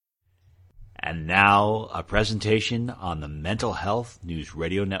And now, a presentation on the Mental Health News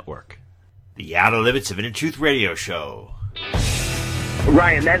Radio Network. The Outer Limits of Inner Truth Radio Show.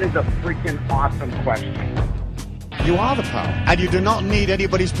 Ryan, that is a freaking awesome question. You are the power, and you do not need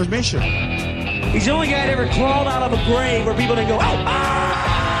anybody's permission. He's the only guy that ever crawled out of a grave where people didn't go, oh,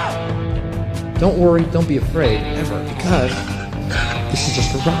 ah! Don't worry, don't be afraid, ever, because this is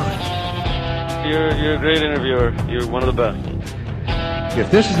just a ride. You're a great interviewer. You're one of the best. If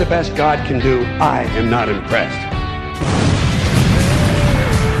this is the best God can do, I am not impressed.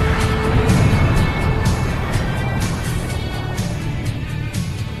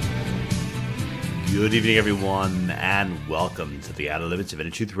 Good evening, everyone, and welcome to the Outer Limits of Inner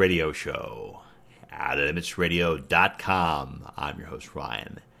Truth Radio Show. OuterLimitsRadio.com. I'm your host,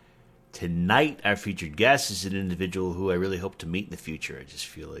 Ryan. Tonight, our featured guest is an individual who I really hope to meet in the future. I just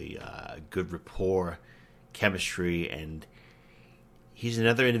feel a good rapport, chemistry, and he's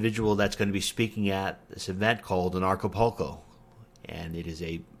another individual that's going to be speaking at this event called Anarchapulco. And it is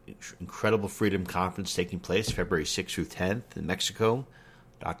a incredible freedom conference taking place February 6th through 10th in Mexico.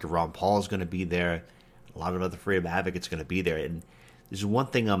 Dr. Ron Paul is going to be there. A lot of other freedom advocates are going to be there. And this is one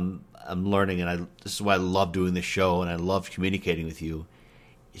thing I'm learning, and this is why I love doing this show and I love communicating with you,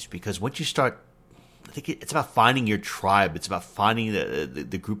 is because once you start, I think it's about finding your tribe. It's about finding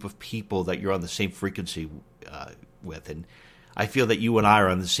the group of people that you're on the same frequency with. And I feel that you and I are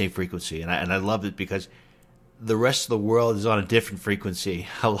on the same frequency, and I love it because the rest of the world is on a different frequency.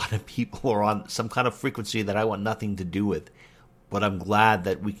 A lot of people are on some kind of frequency that I want nothing to do with, but I'm glad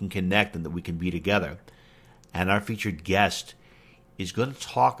that we can connect and that we can be together. And our featured guest is going to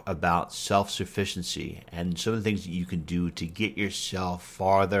talk about self-sufficiency and some of the things that you can do to get yourself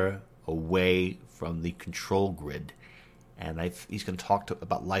farther away from the control grid. And he's going to talk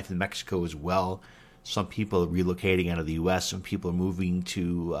about life in Mexico as well. Some people are relocating out of the U.S. Some people are moving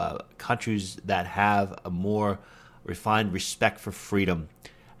to countries that have a more refined respect for freedom.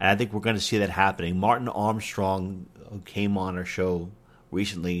 And I think we're going to see that happening. Martin Armstrong, who came on our show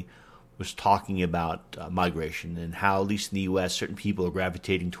recently, was talking about migration and how, at least in the U.S., certain people are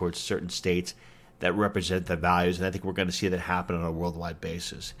gravitating towards certain states that represent their values. And I think we're going to see that happen on a worldwide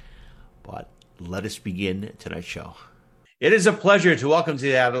basis. But let us begin tonight's show. It is a pleasure to welcome to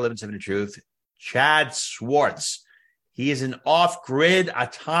the Outer Limits of Inner Truth, Chad Schwartz. He is an off-grid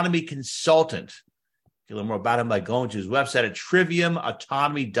autonomy consultant. You can learn more about him by going to his website at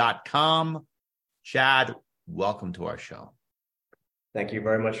triviumautonomy.com. Chad, welcome to our show. Thank you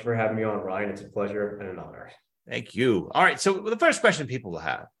very much for having me on, Ryan. It's a pleasure and an honor. Thank you. All right, so the first question people will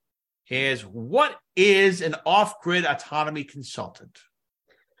have is, what is an off-grid autonomy consultant?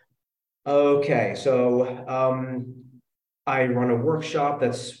 Okay, so I run a workshop.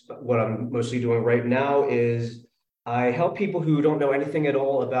 That's what I'm mostly doing right now. Is I help people who don't know anything at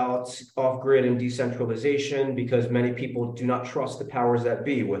all about off-grid and decentralization, because many people do not trust the powers that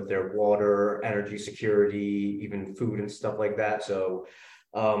be with their water, energy security, even food and stuff like that. So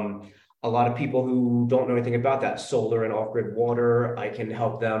a lot of people who don't know anything about that, solar and off-grid water, I can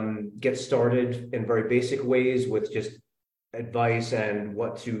help them get started in very basic ways with just advice and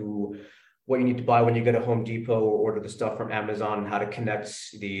what you need to buy when you go to Home Depot or order the stuff from Amazon, how to connect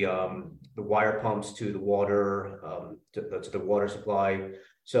the wire pumps to the water, to the water supply.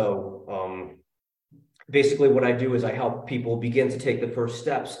 So basically what I do is I help people begin to take the first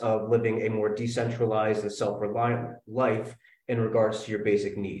steps of living a more decentralized and self-reliant life in regards to your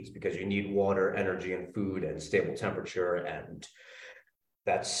basic needs, because you need water, energy, and food and stable temperature. And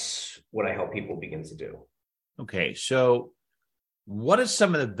that's what I help people begin to do. Okay, so what are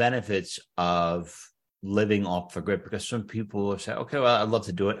some of the benefits of living off the grid? Because some people have said, okay, well, I'd love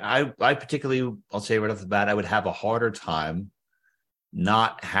to do it. I particularly, I'll say right off the bat, I would have a harder time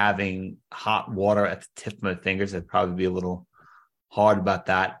not having hot water at the tip of my fingers. I'd probably be a little hard about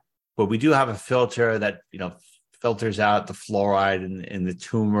that. But we do have a filter that, filters out the fluoride and the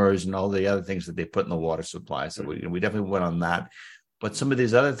tumors and all the other things that they put in the water supply. So we definitely went on that. But some of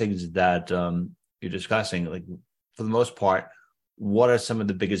these other things that you're discussing, like for the most part, what are some of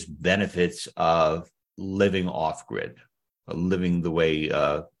the biggest benefits of living off-grid, or living the way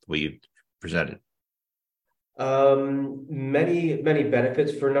you presented? Many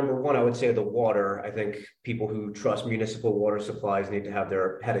benefits. For number one, I would say the water. I think people who trust municipal water supplies need to have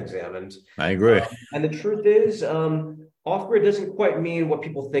their head examined. I agree. And the truth is, off-grid doesn't quite mean what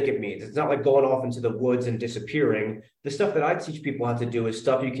people think it means. It's not like going off into the woods and disappearing. The stuff that I teach people how to do is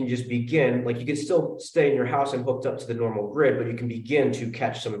stuff you can just begin, like you can still stay in your house and hooked up to the normal grid, but you can begin to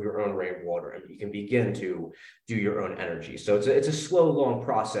catch some of your own rainwater and you can begin to do your own energy. So it's a slow, long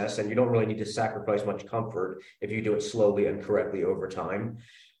process, and you don't really need to sacrifice much comfort if you do it slowly and correctly over time.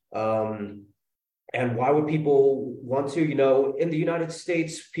 And why would people want to? You know, in the United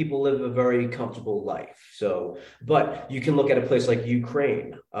States, people live a very comfortable life. So, but you can look at a place like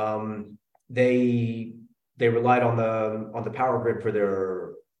Ukraine. They relied on the power grid for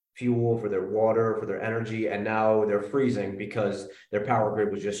their fuel, for their water, for their energy, and now they're freezing because their power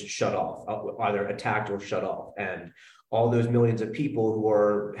grid was just shut off, either attacked or shut off. And all those millions of people who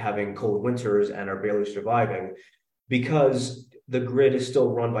are having cold winters and are barely surviving because the grid is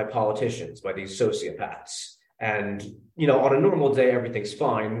still run by politicians, by these sociopaths. And, you know, on a normal day, everything's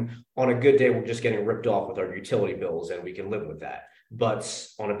fine. On a good day, we're just getting ripped off with our utility bills and we can live with that. But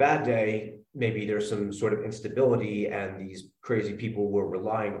on a bad day, maybe there's some sort of instability and these crazy people we're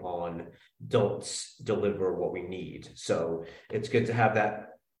relying on don't deliver what we need. So it's good to have that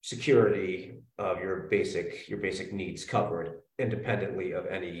security of your basic needs covered independently of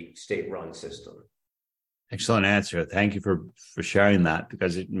any state-run system. Excellent answer. Thank you for sharing that,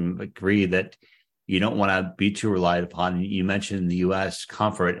 because I agree that you don't want to be too relied upon. You mentioned in the U.S.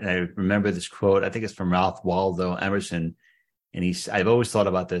 comfort, and I remember this quote, I think it's from Ralph Waldo Emerson, and I've always thought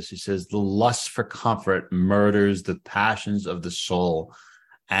about this. He says, the lust for comfort murders the passions of the soul.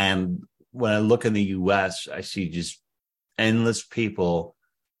 And when I look in the U.S., I see just endless people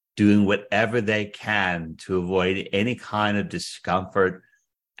doing whatever they can to avoid any kind of discomfort,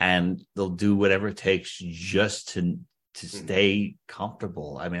 and they'll do whatever it takes just to stay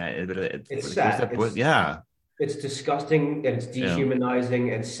comfortable. I mean, it's sad. It's disgusting and it's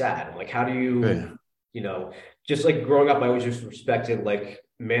dehumanizing and sad. Like, how do you, you know, just like growing up, I always just respected like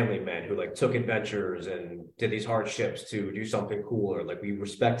manly men who like took adventures and did these hardships to do something cooler. Like, we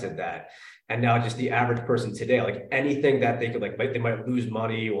respected that. And now just the average person today, like anything that they could they might lose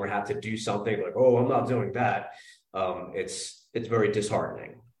money or have to do something like, oh, I'm not doing that. It's very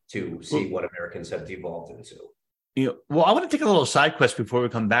disheartening to see what Americans have devolved into. Well, I want to take a little side quest before we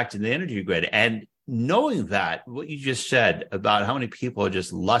come back to the energy grid. And knowing that, what you just said about how many people are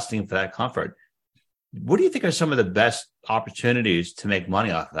just lusting for that comfort, what do you think are some of the best opportunities to make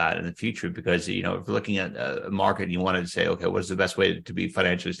money off of that in the future? Because, you know, if you're looking at a market and you wanted to say, okay, what is the best way to be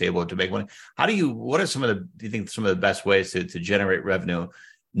financially stable, to make money? What are do you think some of the best ways to generate revenue,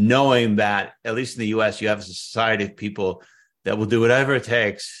 knowing that at least in the US, you have a society of people that will do whatever it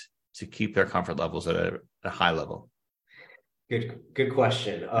takes to keep their comfort levels at a high level? Good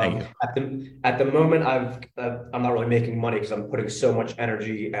question. At the moment, I'm not really making money because I'm putting so much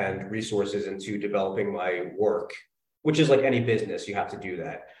energy and resources into developing my work, which is like any business, you have to do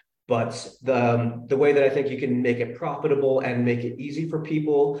that. But the way that I think you can make it profitable and make it easy for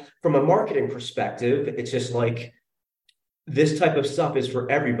people from a marketing perspective, it's just like, this type of stuff is for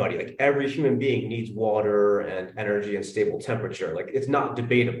everybody. Like, every human being needs water and energy and stable temperature. Like, it's not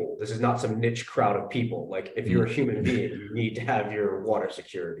debatable. This is not some niche crowd of people. Like, if you're a human being, you need to have your water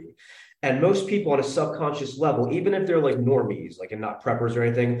security. And most people on a subconscious level, even if they're like normies, like and not preppers or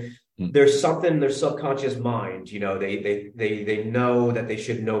anything, there's something in their subconscious mind, you know, they know that they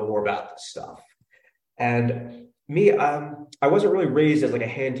should know more about this stuff. And me, I wasn't really raised as like a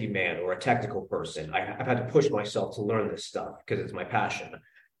handyman or a technical person. I've had to push myself to learn this stuff because it's my passion.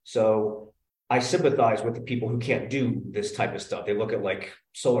 So I sympathize with the people who can't do this type of stuff. They look at like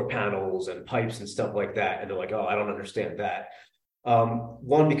solar panels and pipes and stuff like that, and they're like, oh, I don't understand that.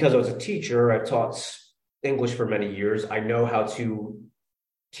 One, because I was a teacher, I've taught English for many years. I know how to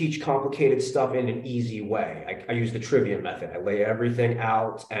teach complicated stuff in an easy way. I use the trivia method. I lay everything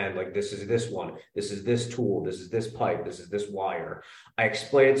out and like, this is this one, this is this tool, this is this pipe, this is this wire. I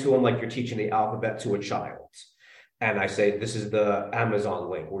explain it to them like you're teaching the alphabet to a child. And I say, this is the Amazon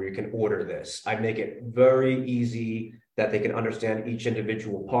link where you can order this. I make it very easy that they can understand each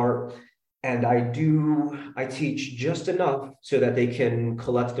individual part. And I teach just enough so that they can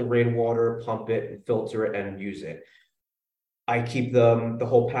collect the rainwater, pump it, and filter it, and use it. I keep the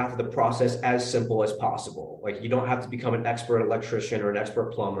whole path of the process as simple as possible. Like, you don't have to become an expert electrician or an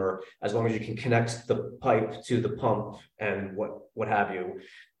expert plumber. As long as you can connect the pipe to the pump and what have you,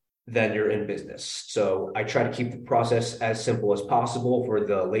 then you're in business. So I try to keep the process as simple as possible for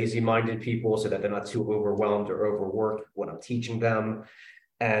the lazy-minded people so that they're not too overwhelmed or overworked with what I'm teaching them.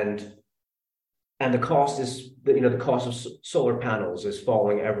 And the cost is, the cost of solar panels is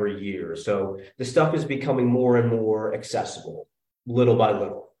falling every year. So the stuff is becoming more and more accessible, little by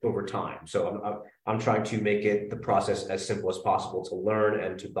little over time. So I'm trying to make the process as simple as possible to learn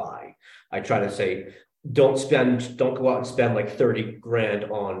and to buy. I try to say, don't go out and spend like 30 grand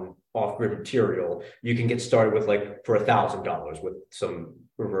on off-grid material. You can get started with for $1,000 with some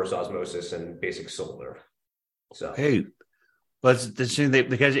reverse osmosis and basic solar. So hey. But it's interesting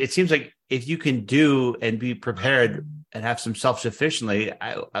because it seems like if you can do and be prepared have some self-sufficiently,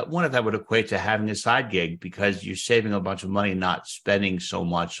 I wonder if that would equate to having a side gig, because you're saving a bunch of money, not spending so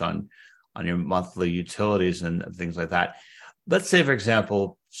much on your monthly utilities and things like that. Let's say, for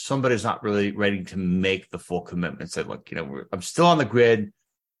example, somebody's not really ready to make the full commitment. Say, look, I'm still on the grid,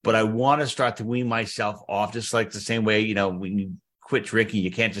 but I want to start to wean myself off, just like the same way, when you quit drinking,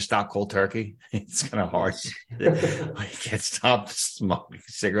 you can't just stop cold turkey. It's kind of hard. You can't stop smoking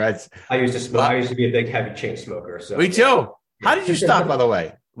cigarettes. I used to smoke. I used to be a big heavy chain smoker. So me too. How did you stop, by the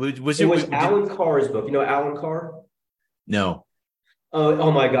way? It was Alan Carr's book. You know Alan Carr? No.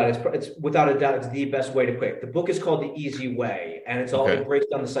 Oh my God! It's without a doubt, it's the best way to quit. The book is called The Easy Way, and it breaks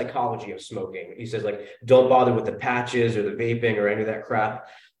down the psychology of smoking. He says, like, don't bother with the patches or the vaping or any of that crap.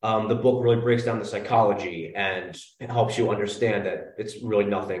 The book really breaks down the psychology and helps you understand that it's really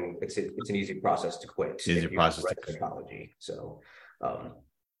nothing. It's an easy process to quit. Easy process to quit. Psychology. So,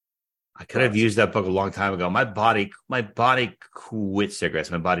 I could have used that book a long time ago. My body quit cigarettes.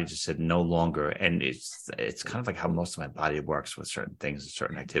 My body just said no longer, and it's kind of like how most of my body works with certain things and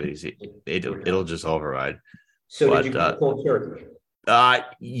certain activities. It'll just override. So did you quit cold turkey?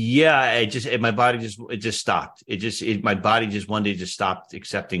 Yeah. My body just stopped. My body just one day just stopped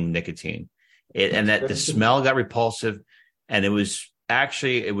accepting nicotine, and that the smell got repulsive, and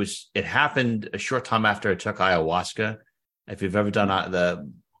it happened a short time after I took ayahuasca. If you've ever done I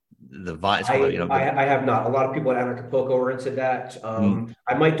have not. A lot of people at Acapulco are into that.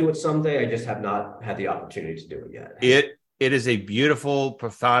 I might do it someday. I just have not had the opportunity to do it yet. It is a beautiful,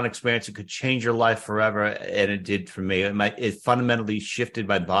 profound experience. It could change your life forever, and it did for me. It fundamentally shifted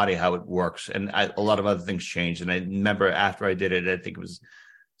my body, how it works, and a lot of other things changed. And I remember after I did it, I think it was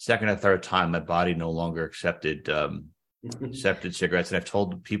second or third time, my body no longer accepted cigarettes. And I've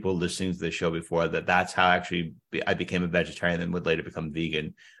told people listening to the show before that's how I became a vegetarian and would later become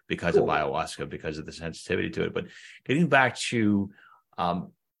vegan because of ayahuasca, because of the sensitivity to it. But getting back to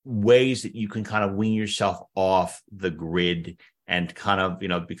ways that you can kind of wean yourself off the grid and kind of,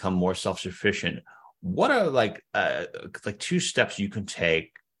 become more self-sufficient. What are like 2 steps you can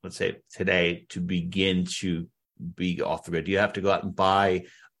take, let's say today, to begin to be off the grid? Do you have to go out and buy a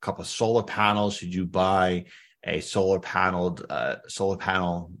couple of solar panels? Should you buy a solar powered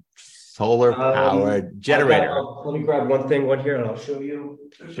generator? Let me grab one here and I'll show you.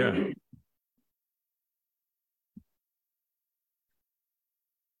 Sure.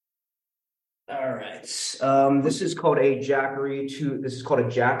 All right. This is called a Jackery. This is called a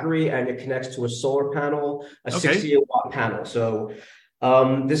Jackery, and it connects to a solar panel, a 68-watt panel. So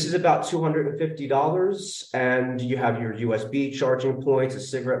this is about $250, and you have your USB charging points, a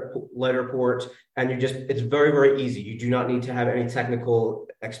cigarette lighter port, and it's very, very easy. You do not need to have any technical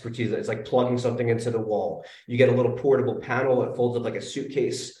expertise. It's like plugging something into the wall. You get a little portable panel. It folds up like a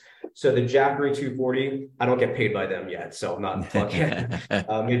suitcase. So the Jackery 240, I don't get paid by them yet, so I'm not plugging.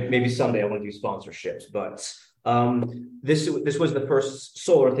 Maybe someday I want to do sponsorships, but this was the first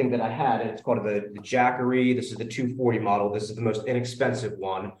solar thing that I had, and it's called the Jackery. This is the 240 model. This is the most inexpensive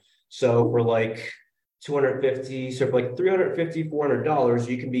one. So for like $250, so for like $350, $400,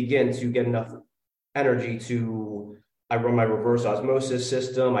 you can begin to get enough energy I run my reverse osmosis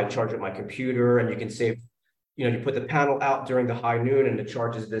system. I charge up my computer, and you can save. You put the panel out during the high noon and it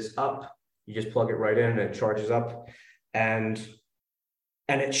charges this up. You just plug it right in and it charges up. And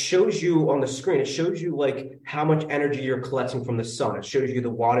it shows you on the screen, it shows you like how much energy you're collecting from the sun. It shows you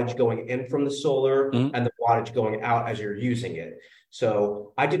the wattage going in from the solar and the wattage going out as you're using it.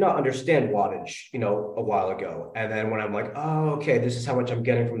 So I did not understand wattage, a while ago. And then when I'm like, oh, okay, this is how much I'm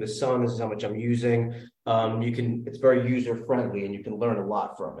getting from the sun. This is how much I'm using. It's very user friendly and you can learn a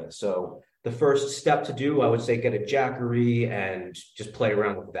lot from it. So the first step to do, I would say, get a Jackery and just play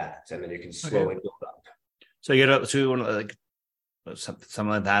around with that, and then you can slowly build up. So you want to like some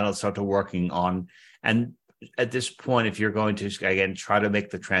of that I'll start to working on. And at this point, if you're going to again try to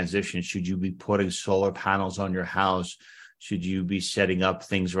make the transition, should you be putting solar panels on your house? Should you be setting up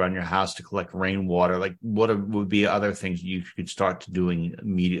things around your house to collect rainwater? Like, what would be other things you could start doing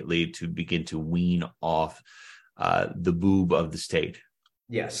immediately to begin to wean off the boob of the state?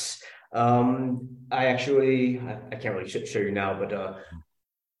 Yes. I can't really show you now, but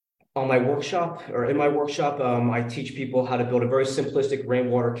in my workshop, I teach people how to build a very simplistic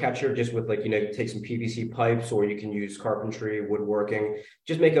rainwater catcher, just with take some PVC pipes, or you can use carpentry, woodworking,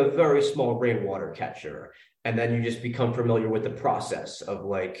 just make a very small rainwater catcher. And then you just become familiar with the process of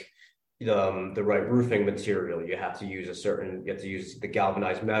the right roofing material. You have to use the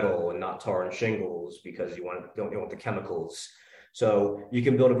galvanized metal and not tar and shingles, because you don't want the chemicals So you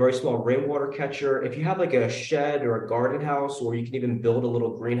can build a very small rainwater catcher. If you have like a shed or a garden house, or you can even build a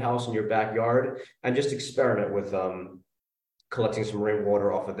little greenhouse in your backyard and just experiment with collecting some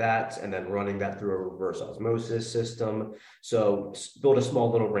rainwater off of that and then running that through a reverse osmosis system. So build a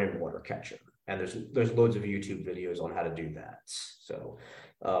small little rainwater catcher. And there's loads of YouTube videos on how to do that. So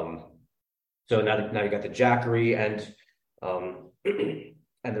now you got the Jackery and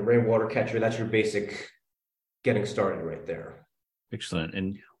the rainwater catcher. That's your basic getting started right there. Excellent.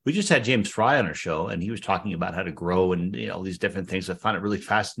 And we just had James Fry on our show, and he was talking about how to grow and all these different things. I found it really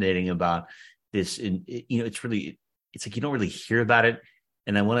fascinating about this. And it's like you don't really hear about it.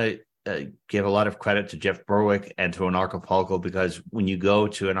 And I want to give a lot of credit to Jeff Berwick and to Anarchapulco, because when you go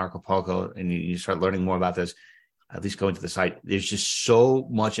to Anarchapulco and you start learning more about this, at least going to the site, there's just so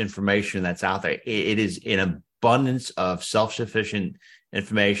much information that's out there. It is an abundance of self-sufficient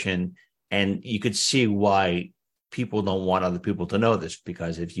information, and you could see why people don't want other people to know this,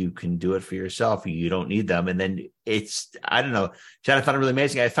 because if you can do it for yourself, you don't need them. And then I don't know, Chad, I found it really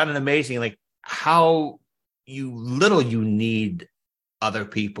amazing. I found it amazing, like how little you need other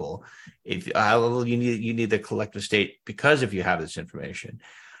people, how little you need the collective state, because if you have this information.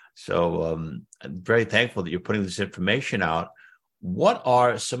 So I'm very thankful that you're putting this information out. What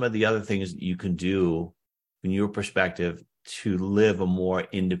are some of the other things that you can do from your perspective to live a more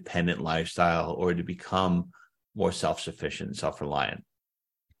independent lifestyle, or to become more self-sufficient, self-reliant?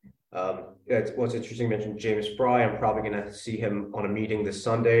 It's interesting you mentioned James Fry. I'm probably going to see him on a meeting this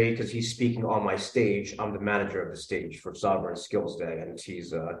Sunday because he's speaking on my stage. I'm the manager of the stage for Sovereign Skills Day, and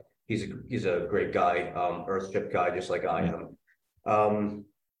he's a great guy, Earthship guy, just like I am.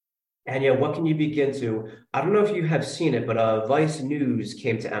 And yeah, what can you begin to? I don't know if you have seen it, but Vice News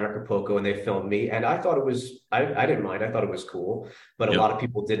came to Anarchapulco and they filmed me, and I thought it was, I didn't mind. I thought it was cool, but a lot of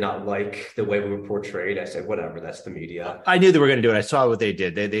people did not like the way we were portrayed. I said, whatever, that's the media. I knew they were going to do it. I saw what they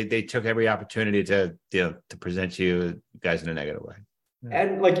did. They took every opportunity to present you guys in a negative way.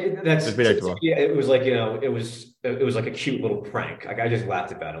 And like it was like it was like a cute little prank. Like I just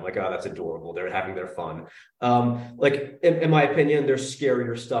laughed about it. I'm like, oh, that's adorable. They're having their fun. Like in my opinion, there's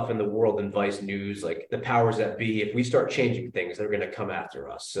scarier stuff in the world than Vice News. Like the powers that be, if we start changing things, they're going to come after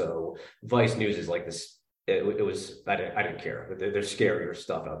us. So Vice News is like this. I didn't care. There's scarier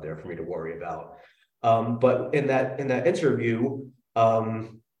stuff out there for me to worry about. But in that interview,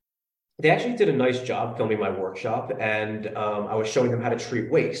 they actually did a nice job filming my workshop, and I was showing them how to treat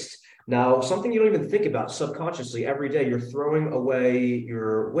waste. Now, something you don't even think about subconsciously every day, you're throwing away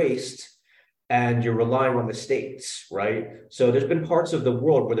your waste and you're relying on the states, right? So there's been parts of the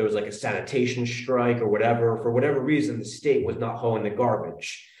world where there was like a sanitation strike or whatever. For whatever reason, the state was not hauling the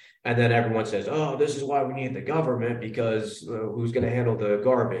garbage. And then everyone says, oh, this is why we need the government, because who's going to handle the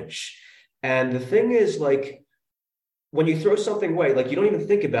garbage? And the thing is, like, when you throw something away, like you don't even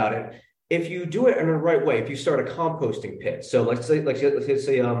think about it. If you do it in the right way, if you start a composting pit, so let's say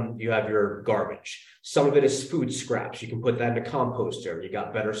you have your garbage. Some of it is food scraps. You can put that in a composter. You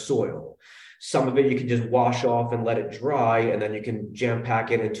got better soil. Some of it you can just wash off and let it dry, and then you can jam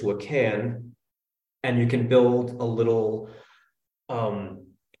pack it into a can, and you can build a little.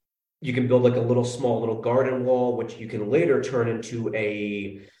 You can build like a little garden wall, which you can later turn into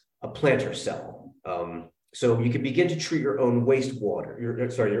a planter cell. So you can begin to treat your own wastewater,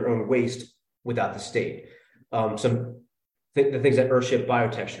 your own waste without the state. The things that Earthship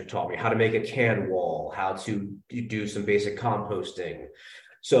Biotexture taught me, how to make a can wall, how to do some basic composting.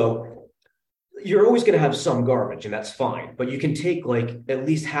 So you're always going to have some garbage, and that's fine. But you can take like at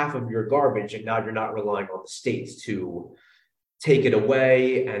least half of your garbage, and now you're not relying on the states to take it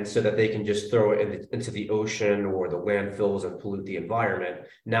away, and so that they can just throw it into the ocean or the landfills and pollute the environment.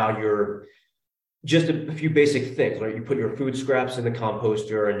 Now you're just a few basic things, right? You put your food scraps in the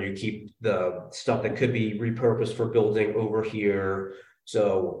composter, and you keep the stuff that could be repurposed for building over here.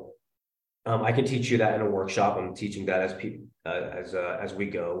 So I can teach you that in a workshop. I'm teaching that as we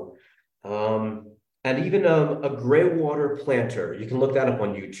go. And even a gray water planter, you can look that up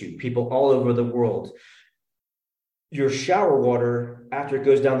on YouTube. People all over the world. Your shower water, after it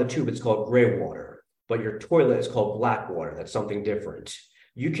goes down the tube, it's called gray water, but your toilet is called black water. That's something different.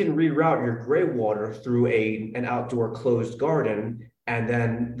 You can reroute your gray water through an outdoor closed garden, and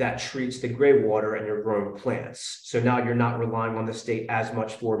then that treats the gray water and you're growing plants. So now you're not relying on the state as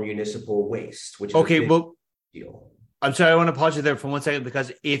much for municipal waste, which is a big deal. I'm sorry, I want to pause you there for 1 second,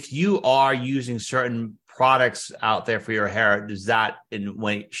 because if you are using certain products out there for your hair, does that in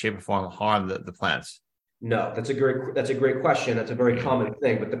way, shape, or form harm the plants? No, that's a great question. That's a very common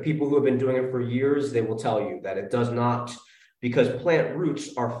thing. But the people who have been doing it for years, they will tell you that it does not, because plant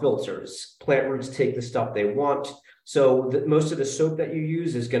roots are filters. Plant roots take the stuff they want. So most of the soap that you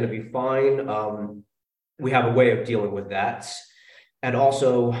use is going to be fine. We have a way of dealing with that. And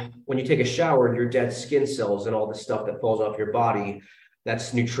also, when you take a shower, your dead skin cells and all the stuff that falls off your body,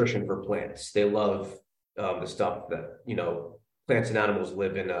 that's nutrition for plants. They love the stuff that, plants and animals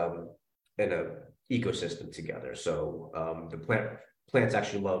live in a ecosystem together. So the plants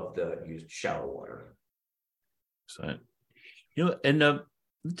actually love the used shower water. So, and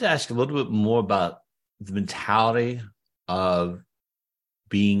let's ask a little bit more about the mentality of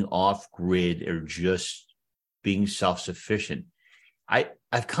being off grid or just being self-sufficient.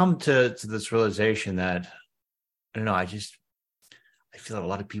 I've come to this realization that, I don't know, I feel like a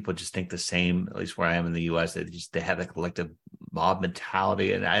lot of people just think the same, at least where I am in the US, they have a collective mob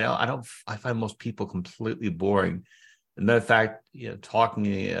mentality. And I find most people completely boring. As a matter of fact, talking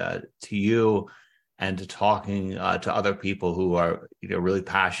to you and to talking to other people who are, really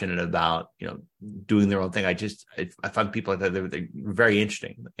passionate about, doing their own thing. I find people like that, they're very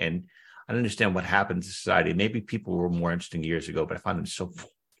interesting. And I don't understand what happened to society. Maybe people were more interesting years ago, but I find them so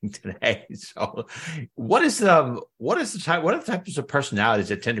boring today. So what are the types of personalities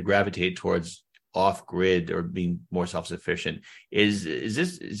that tend to gravitate towards off grid or being more self-sufficient? Is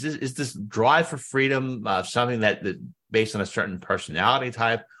this drive for freedom something that based on a certain personality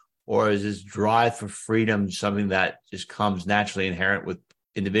type, or is this drive for freedom something that just comes naturally inherent with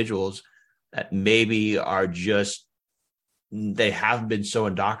individuals that maybe are just, they haven't been so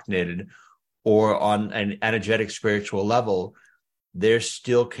indoctrinated, or on an energetic spiritual level, they're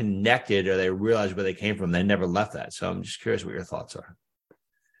still connected, or they realize where they came from. They never left that. So I'm just curious what your thoughts are.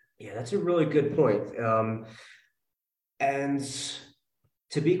 Yeah, that's a really good point. And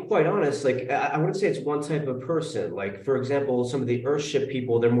to be quite honest, like, I wouldn't say it's one type of person. Like, for example, some of the Earthship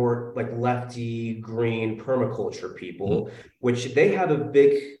people, they're more like lefty, green, permaculture people, which they have a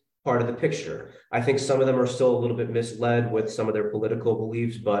big part of the picture. I think some of them are still a little bit misled with some of their political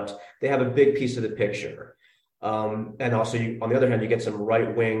beliefs, but they have a big piece of the picture. And also, on the other hand, you get some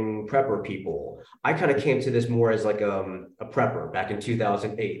right-wing prepper people. I kind of came to this more as like a prepper back in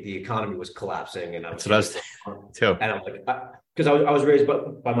 2008. The economy was collapsing, and I was too. And I'm like, because I was raised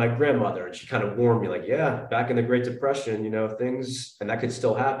by my grandmother, and she kind of warned me, like, yeah, back in the Great Depression, things, and that could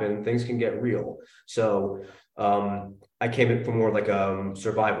still happen. Things can get real. So I came in from more like a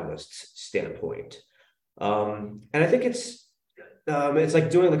survivalist standpoint, and I think it's like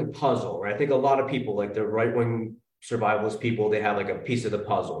doing like a puzzle, right? I think a lot of people, like the right-wing survivalist people, they have like a piece of the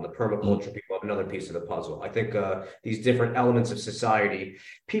puzzle, and the permaculture people have another piece of the puzzle. I think these different elements of society,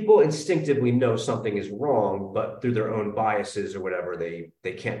 people instinctively know something is wrong, but through their own biases or whatever,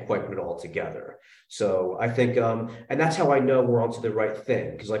 they can't quite put it all together. So I think, and that's how I know we're onto the right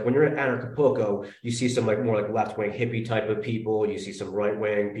thing. Because like when you're at Anarchapulco, you see some like more like left-wing hippie type of people, you see some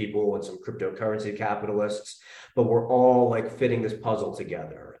right-wing people and some cryptocurrency capitalists, but we're all like fitting this puzzle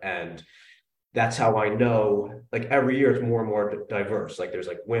together. And that's how I know, like every year it's more and more diverse. Like there's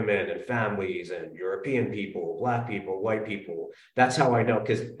like women and families and European people, Black people, white people. That's how I know.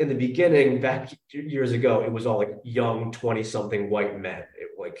 Because in the beginning, back years ago, it was all like young 20-something white men.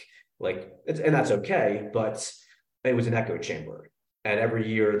 And that's okay, but it was an echo chamber. And every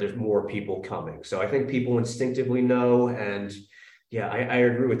year there's more people coming. So I think people instinctively know. And yeah, I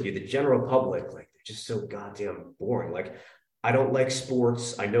agree with you. The general public, like, they're just so goddamn boring. Like, I don't like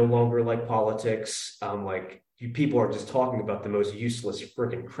sports. I no longer like politics. Like, you people are just talking about the most useless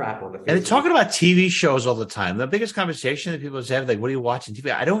freaking crap on the face. And they're talking about TV shows all the time. The biggest conversation that people have, like, what are you watching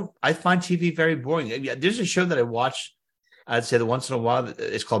TV? I find TV very boring. There's a show that I watch, I'd say, the once in a while.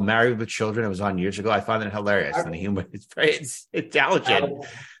 It's called Married with Children. It was on years ago. I find it hilarious. And the humor, it's intelligent.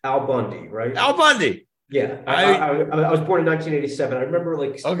 Al Bundy, right? Al Bundy. Yeah, I was born in 1987. I remember,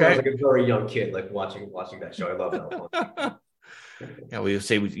 like, I was like a very young kid, like watching that show. I love Al Bundy. Yeah, we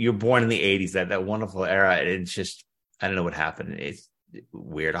say you're born in the 80s, that wonderful era. And it's just, I don't know what happened. It's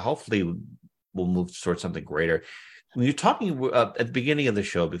weird. Hopefully we'll move towards something greater. When you're talking at the beginning of the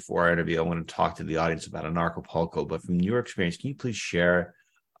show, before our interview, I want to talk to the audience about Anarchapulco. But from your experience, can you please share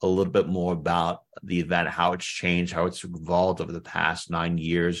a little bit more about the event, how it's changed, how it's evolved over the past 9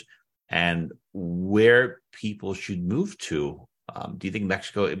 years, and where people should move to? Do you think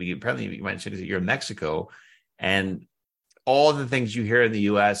Mexico, apparently you mentioned that you're in Mexico, and all the things you hear in the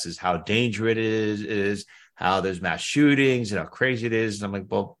U.S. is how dangerous it is how there's mass shootings and how crazy it is. And I'm like,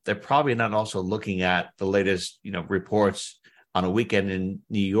 well, they're probably not also looking at the latest, reports on a weekend in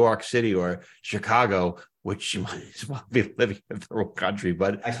New York City or Chicago, which you might as well be living in the whole country.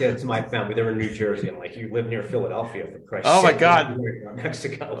 But I said it to my family, they were in New Jersey. I'm like, you live near Philadelphia, for Christ's sake. Oh my God.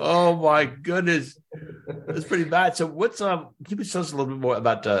 Mexico. Oh my goodness. That's pretty bad. So what's can you tell us a little bit more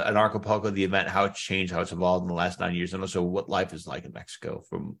about Anarchapulco, the event, how it's changed, how it's evolved in the last 9 years, and also what life is like in Mexico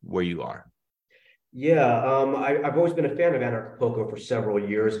from where you are? Yeah, I've always been a fan of Anarchapulco for several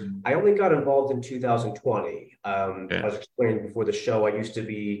years. I only got involved in 2020. I was explaining before the show, I used to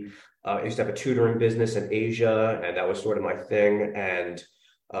have a tutoring business in Asia, and that was sort of my thing. I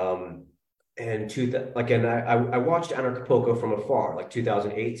watched Anarchapulco from afar, like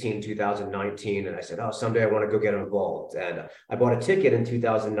 2018, 2019, and I said, oh, someday I want to go get involved. And I bought a ticket in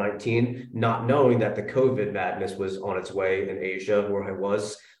 2019, not knowing that the COVID madness was on its way in Asia, where I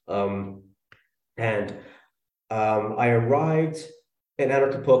was. I arrived in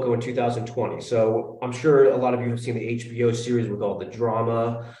Anarchapulco in 2020. So I'm sure a lot of you have seen the HBO series with all the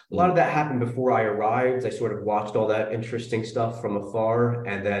drama. A lot of that happened before I arrived. I sort of watched all that interesting stuff from afar.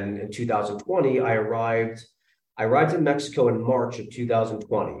 And then in 2020, I arrived in Mexico in March of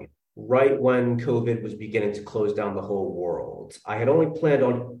 2020, right when COVID was beginning to close down the whole world. I had only planned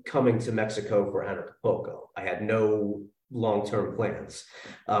on coming to Mexico for Anarchapulco. I had no long-term plans.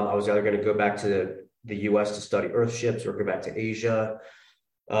 I was either going to go back to the US to study earthships or go back to Asia.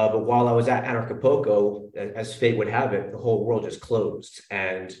 But while I was at Anarchapulco, as fate would have it, the whole world just closed.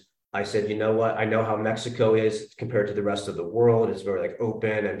 And I said, you know what? I know how Mexico is compared to the rest of the world. It's very like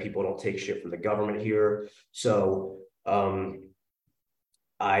open and people don't take shit from the government here. So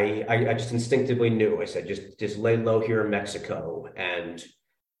I just instinctively knew. I said, just lay low here in Mexico. And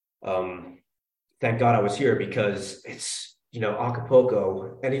thank God I was here, because it's,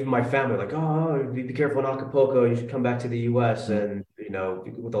 Acapulco, and even my family, like, oh, be careful in Acapulco. You should come back to the US. And,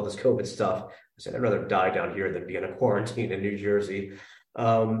 with all this COVID stuff, I said, I'd rather die down here than be in a quarantine in New Jersey.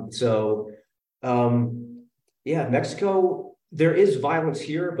 Mexico, there is violence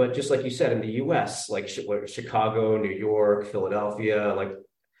here, but just like you said, in the US, like Chicago, New York, Philadelphia, like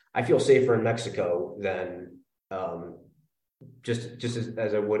I feel safer in Mexico than just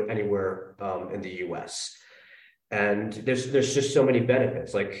as I would anywhere in the US. And there's just so many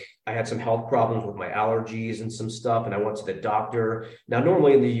benefits. Like I had some health problems with my allergies and some stuff, and I went to the doctor. Now,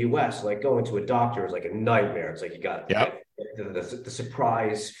 normally in the US, like going to a doctor is like a nightmare. It's like you got the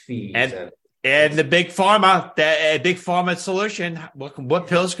surprise fees and the big pharma solution. What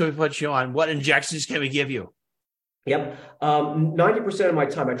pills can we put you on? What injections can we give you? Yep. 90% of my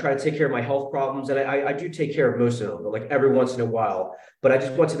time, I try to take care of my health problems, and I do take care of most of them, but like every once in a while. But I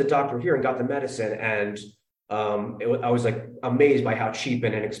just went to the doctor here and got the medicine, and I was like amazed by how cheap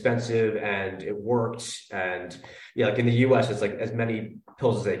and inexpensive, and it worked. And like in the US, it's like as many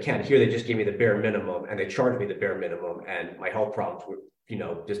pills as they can. Here, they just gave me the bare minimum, and they charged me the bare minimum, and my health problems were,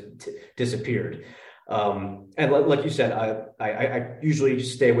 just disappeared. And like you said, I usually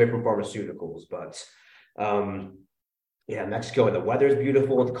stay away from pharmaceuticals, but Mexico, and the weather's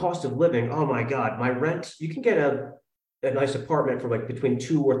beautiful, and the cost of living. Oh my God, my rent, you can get a nice apartment for like between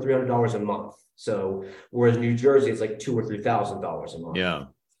 $200 or $300 a month. So whereas New Jersey, it's like $2,000 or $3,000 a month. Yeah.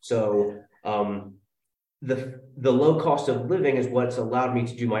 So the low cost of living is what's allowed me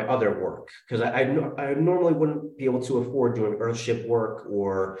to do my other work, because I normally wouldn't be able to afford doing earthship work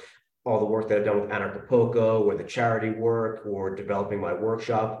or all the work that I've done with Anarchapulco, or the charity work, or developing my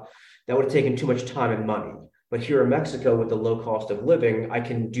workshop. That would have taken too much time and money. But here in Mexico, with the low cost of living, I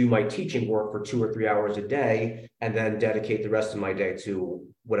can do my teaching work for 2 or 3 hours a day, and then dedicate the rest of my day to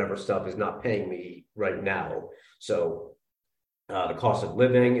whatever stuff is not paying me right now. So the cost of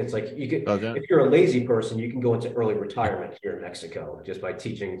living, it's like you could, if you're a lazy person, you can go into early retirement here in Mexico just by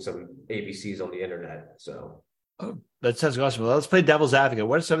teaching some ABCs on the internet. So. Oh, that sounds awesome. Well, let's play devil's advocate.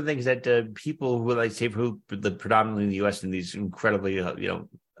 What are some of the things that people who, like, say, who predominantly in the U.S. in these incredibly,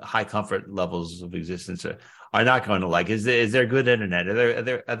 high comfort levels of existence are not going to like? Is there good internet?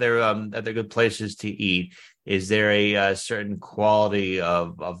 Are there good places to eat? Is there a certain quality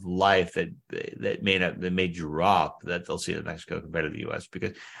of life that may drop that they'll see in Mexico compared to the U.S.?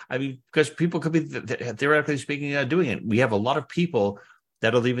 Because people could be theoretically speaking doing it. We have a lot of people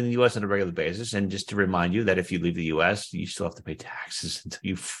that'll live in the U.S. on a regular basis. And just to remind you that if you leave the U.S., you still have to pay taxes until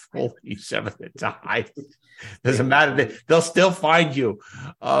you fully sever the tithe. Doesn't matter. They'll still find you.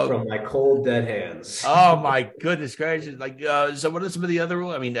 From my cold, dead hands. Oh, my goodness gracious. So what are some of the other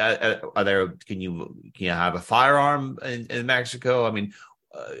rules? I mean, can you have a firearm in Mexico?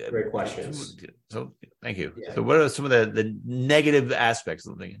 Great questions. So thank you. Yeah. So what are some of the negative aspects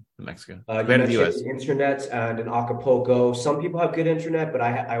of living in Mexico? You mentioned the internet, and in Acapulco, some people have good internet, but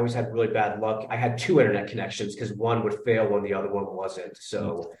I always had really bad luck. I had 2 internet connections because one would fail when the other one wasn't.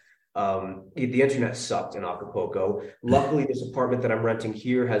 So The internet sucked in Acapulco. Luckily, this apartment that I'm renting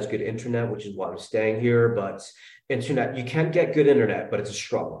here has good internet, which is why I'm staying here. But internet, you can get good internet, but it's a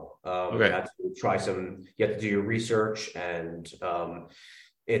struggle. Okay. You have to try some. You have to do your research, and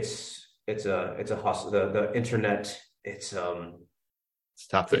it's a hustle. The internet, it's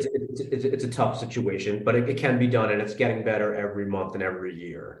tough. It's a tough situation, but it can be done, and it's getting better every month and every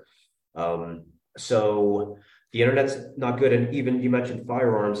year. So the internet's not good. And even you mentioned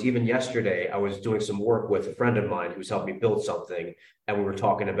firearms. Even yesterday, I was doing some work with a friend of mine who's helped me build something, and we were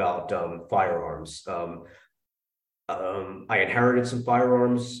talking about firearms. I inherited some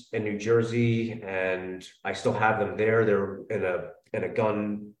firearms in New Jersey, and I still have them there. They're in a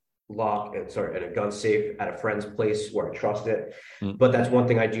gun in a gun safe at a friend's place where I trust it. But that's one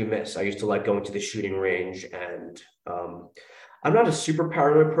thing I do miss. I used to like going to the shooting range, and I'm not a super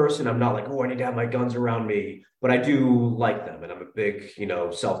paranoid person. I'm not like, oh, I need to have my guns around me, but I do like them, and I'm a big,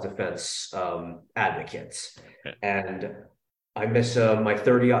 self-defense advocate. And I miss my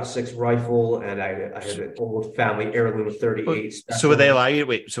 30-06 rifle, and I had an old family heirloom 38. So would they allow you?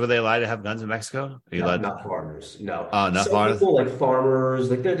 Wait, so would they allow you to have guns in Mexico? Not farmers. No. Not Some farmers. people like farmers,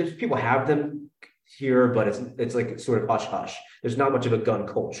 like there's people have them here, but it's like sort of hush hush. There's not much of a gun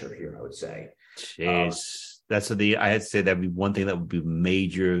culture here, I would say. Jeez. That's I had to say that'd be one thing that would be a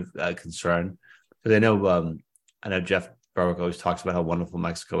major concern, because I know Jeff Berwick always talks about how wonderful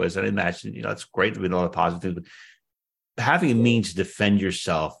Mexico is, and I imagine it's great to be a lot of positive things, but having a means to defend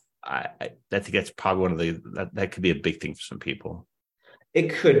yourself, I think that's probably one of that could be a big thing for some people.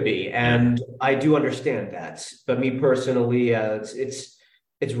 It could be, and I do understand that, but me personally, it's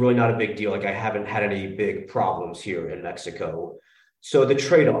really not a big deal. Like I haven't had any big problems here in Mexico. So the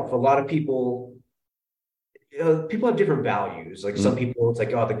trade-off, a lot of people. People have different values. Like some people, it's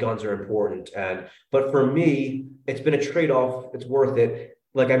like, oh, the guns are important. But for me, it's been a trade-off. It's worth it.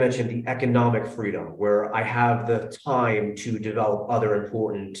 Like I mentioned, the economic freedom, where I have the time to develop other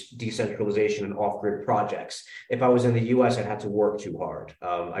important decentralization and off-grid projects. If I was in the US, I'd have to work too hard.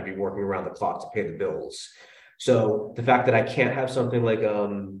 I'd be working around the clock to pay the bills. So the fact that I can't have something like,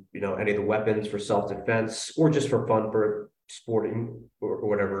 any of the weapons for self-defense or just for fun, for sporting or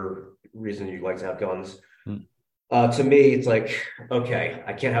whatever reason you like to have guns, to me, it's like, okay,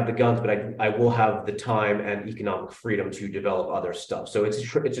 I can't have the guns, but I will have the time and economic freedom to develop other stuff. So it's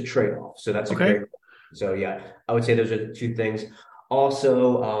a trade-off. So that's okay. Great. So yeah, I would say those are the two things.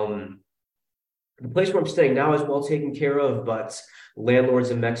 Also, the place where I'm staying now is well taken care of, but landlords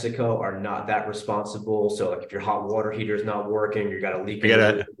in Mexico are not that responsible. So like if your hot water heater is not working, you got a leak,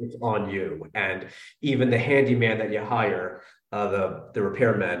 it's on you. And even the handyman that you hire, the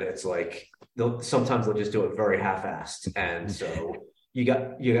repairmen, it's like sometimes they'll just do it very half-assed, and so you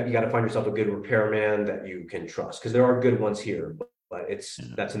got to find yourself a good repairman that you can trust, because there are good ones here, but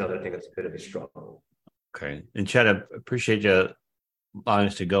that's another thing that's a bit of a struggle. Okay, and Chad, I appreciate you allowing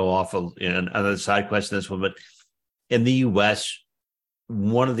us to go off another side question this one, but in the U.S.,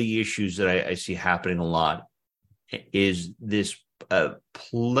 one of the issues that I see happening a lot is this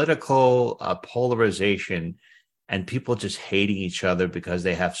political polarization. And people just hating each other because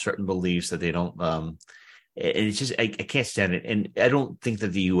they have certain beliefs that they don't. And it's just I can't stand it. And I don't think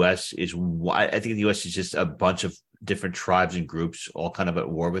that the U.S. is. I think the U.S. is just a bunch of different tribes and groups all kind of at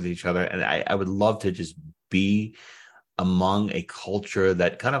war with each other. And I would love to just be among a culture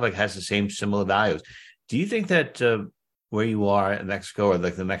that kind of like has the same similar values. Do you think that where you are in Mexico, or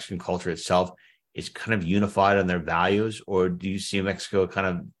like the Mexican culture itself, is kind of unified on their values, or do you see Mexico kind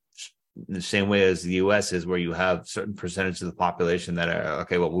of in the same way as the U.S. is, where you have certain percentage of the population that are,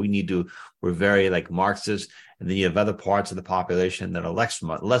 okay, well, we're very like Marxist, and then you have other parts of the population that are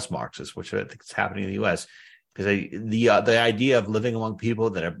less Marxist, which I think is happening in the U.S. Because the idea of living among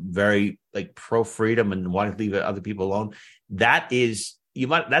people that are very like pro freedom and wanting to leave other people alone, that's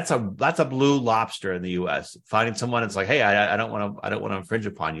a blue lobster in the U.S. Finding someone that's like, hey, I don't want to infringe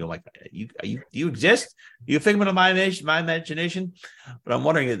upon you. I'm like, you exist? You a figment of my imagination? But I'm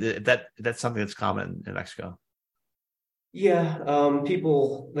wondering if that's something that's common in Mexico. Yeah,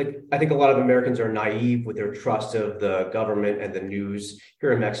 people I think a lot of Americans are naive with their trust of the government and the news.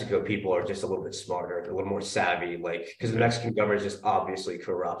 Here in Mexico, people are just a little bit smarter, a little more savvy, because the Mexican government is just obviously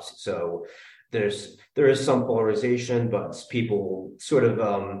corrupt. So there is some polarization, but people sort of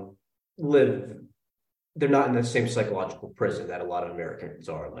they're not in the same psychological prison that a lot of Americans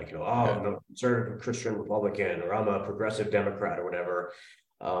are. Like, I'm a conservative Christian Republican, or I'm a progressive Democrat, or whatever.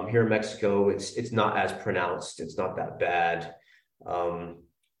 Here in Mexico, it's not as pronounced. It's not that bad.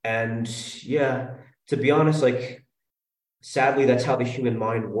 And yeah, to be honest, sadly, that's how the human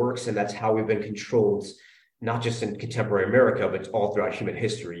mind works, and that's how we've been controlled not just in contemporary America, but all throughout human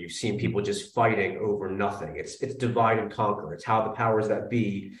history. You've seen people just fighting over nothing. It's divide and conquer. It's how the powers that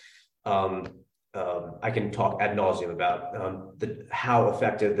be. I can talk ad nauseum about how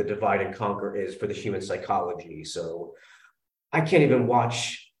effective the divide and conquer is for the human psychology. So I can't even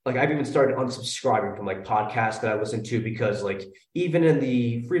watch. Like, I've even started unsubscribing from like podcasts that I listen to, because like even in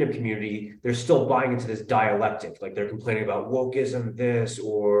the freedom community, they're still buying into this dialectic. Like, they're complaining about wokeism, this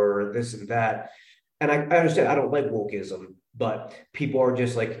or this and that. And I understand, I don't like wokeism, but people are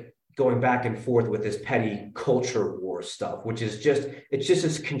just like going back and forth with this petty culture war stuff, which is it's just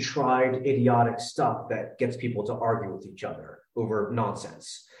this contrived, idiotic stuff that gets people to argue with each other over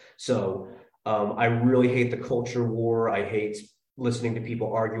nonsense. So I really hate the culture war. I hate listening to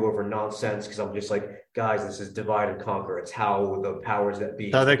people argue over nonsense, because I'm just like, guys, this is divide and conquer. It's how the powers that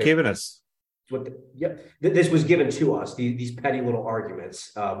be. How they're giving us. This was given to us, these petty little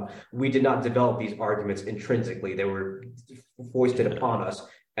arguments. We did not develop these arguments intrinsically. They were foisted upon us.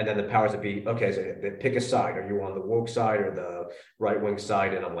 And then the powers that be, okay, so they pick a side. Are you on the woke side or the right-wing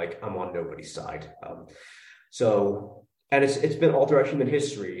side? And I'm like, I'm on nobody's side. And it's been all throughout human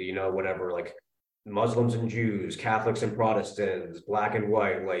history, you know, whatever, like Muslims and Jews, Catholics and Protestants, black and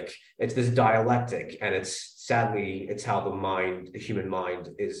white, like it's this dialectic. And it's how the human mind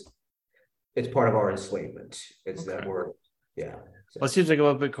is. It's part of our enslavement. It's okay. That we're, yeah. So. Well, it seems like,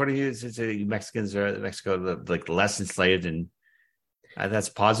 according to you, it's Mexicans are Mexico, like less enslaved, and that's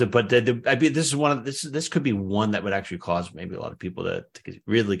positive. But this could be one that would actually cause maybe a lot of people to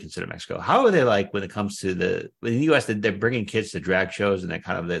really consider Mexico. How are they like when it comes to in the U.S.? They're bringing kids to drag shows, and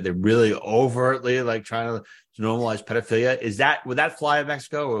they're really overtly like trying to normalize pedophilia. Would that fly in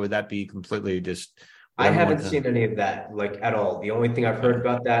Mexico, or would that be completely just? I haven't seen any of that like at all. The only thing I've heard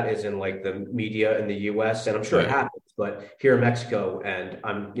about that is in like the media in the US, and I'm sure it happens, but here in Mexico, and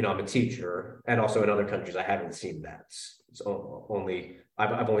I'm a teacher, and also in other countries, I haven't seen that. It's only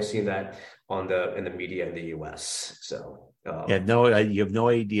I've only seen that in the media in the US. So you have no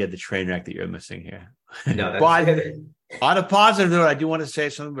idea the train wreck that you're missing here. No, but on a positive note, I do want to say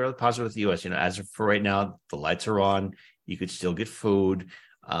something really positive with the US. As of for right now, the lights are on. You could still get food.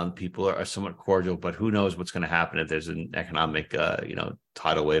 People are somewhat cordial, but who knows what's going to happen if there's an economic,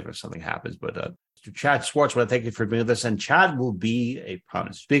 tidal wave or something happens. But Chad Schwartz, I want to thank you for being with us. And Chad will be a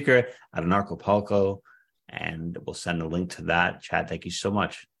prominent speaker at Anarchapulco, and we'll send a link to that. Chad, thank you so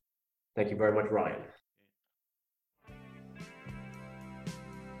much. Thank you very much, Ryan.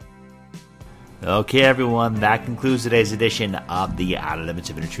 Okay, everyone, that concludes today's edition of the Outer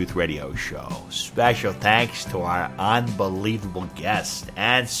Limits of Inner Truth Radio Show. Special thanks to our unbelievable guests,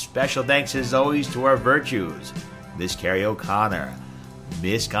 and special thanks, as always, to our virtues, Miss Carrie O'Connor,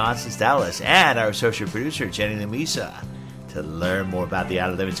 Miss Constance Dallas, and our associate producer, Jenny Lamisa. To learn more about the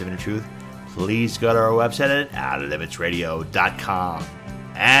Outer Limits of Inner Truth, please go to our website at outerlimitsradio.com.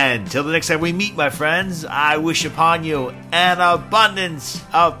 And till the next time we meet, my friends, I wish upon you an abundance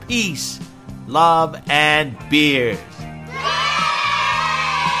of peace, love, and beers.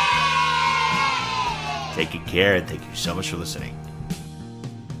 Take good care, and thank you so much for listening.